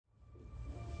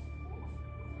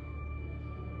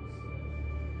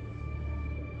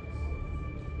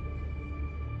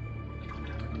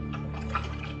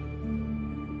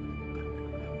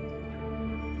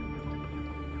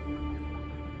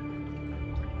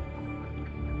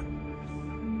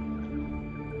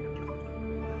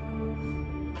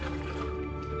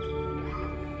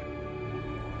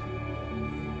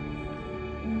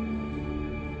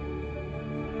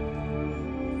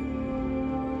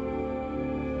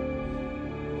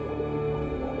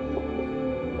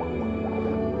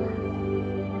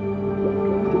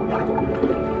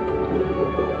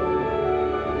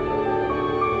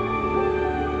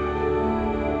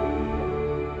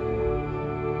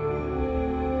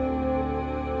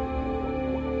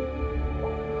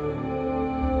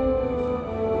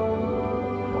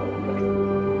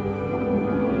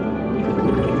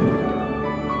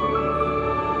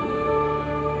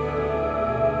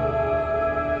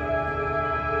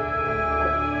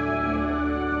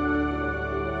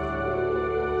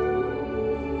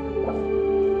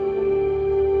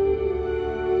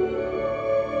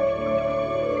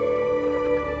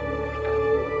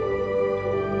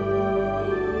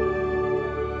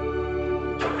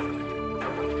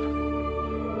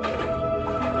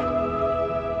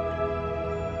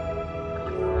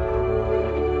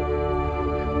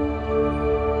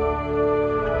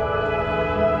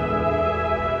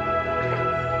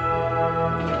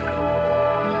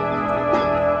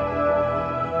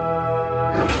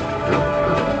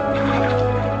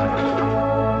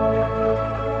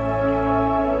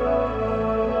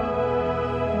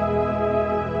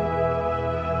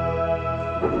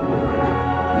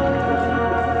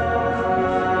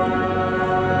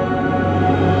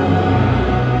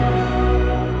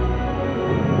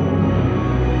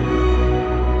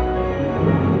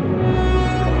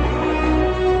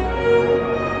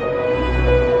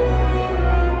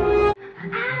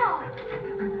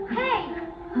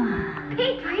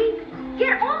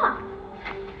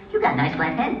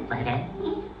Flathead. Flathead.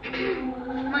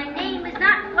 My name is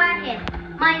not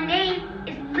Flathead. My name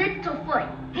is Littlefoot.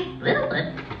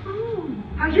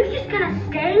 Littlefoot? Are you just gonna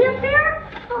stay up there?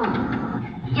 Oh,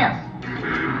 yes.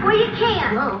 Well, you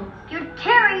can't. No. You're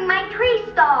tearing my tree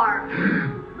star.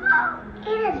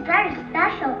 It is very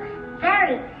special.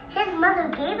 Very. His mother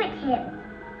gave it to him.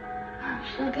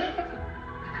 She did.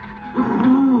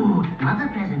 Ooh, mother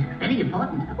present. Very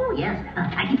important. Oh, yes.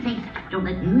 I can say don't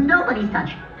let nobody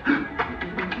touch.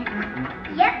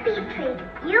 Yep, Beatrice.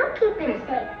 You keep it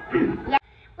safe. Yep.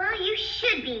 Well, you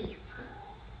should be.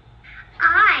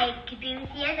 I could be with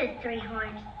the other three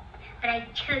horns, but I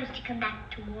chose to come back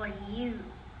to warn you.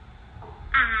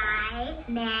 I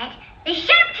met the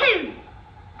Sharp-Tooth.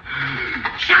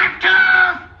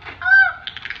 Sharp-Tooth! Oh,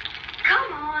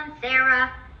 come on,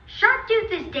 Sarah.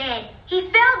 Sharp-Tooth is dead. He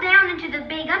fell down into the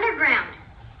big underground.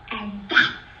 And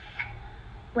that's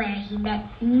where he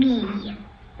met me.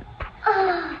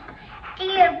 Oh,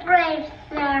 dear brave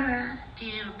Sarah.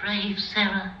 Dear brave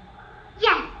Sarah.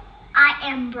 Yes, I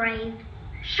am brave.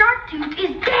 Sharp-Tooth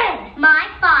is dead. My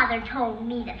father told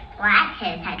me that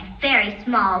flatheads had very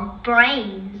small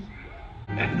brains.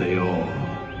 And they all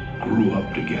grew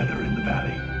up together in the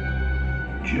valley,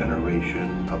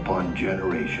 generation upon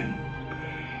generation,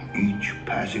 each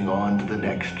passing on to the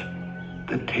next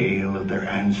the tale of their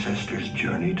ancestors'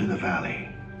 journey to the valley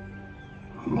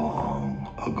long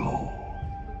ago.